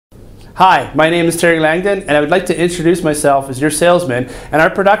Hi, my name is Terry Langdon and I would like to introduce myself as your salesman, and our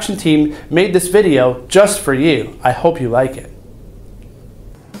production team made this video just for you. I hope you like it.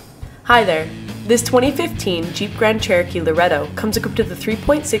 Hi there. This 2015 Jeep Grand Cherokee Laredo comes equipped with a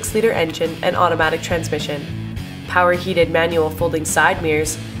 3.6-liter engine and automatic transmission, power-heated manual folding side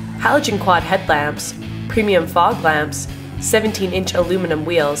mirrors, halogen quad headlamps, premium fog lamps, 17-inch aluminum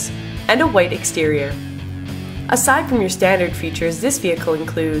wheels, and a white exterior. Aside from your standard features, this vehicle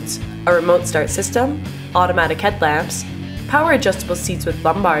includes a remote start system, automatic headlamps, power adjustable seats with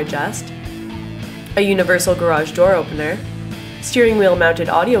lumbar adjust, a universal garage door opener, steering wheel mounted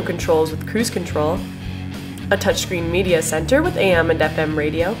audio controls with cruise control, a touchscreen media center with AM and FM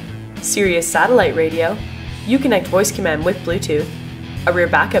radio, Sirius satellite radio, Uconnect voice command with Bluetooth, a rear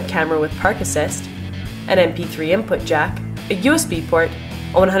backup camera with park assist, an MP3 input jack, a USB port,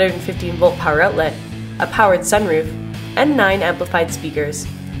 a 115-volt power outlet, a powered sunroof, and 9 amplified speakers.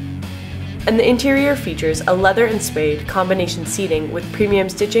 And the interior features a leather and suede combination seating with premium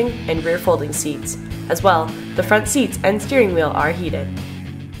stitching and rear folding seats. As well, the front seats and steering wheel are heated.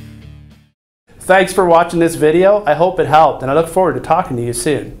 Thanks for watching this video. I hope it helped and I look forward to talking to you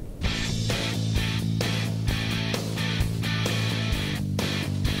soon.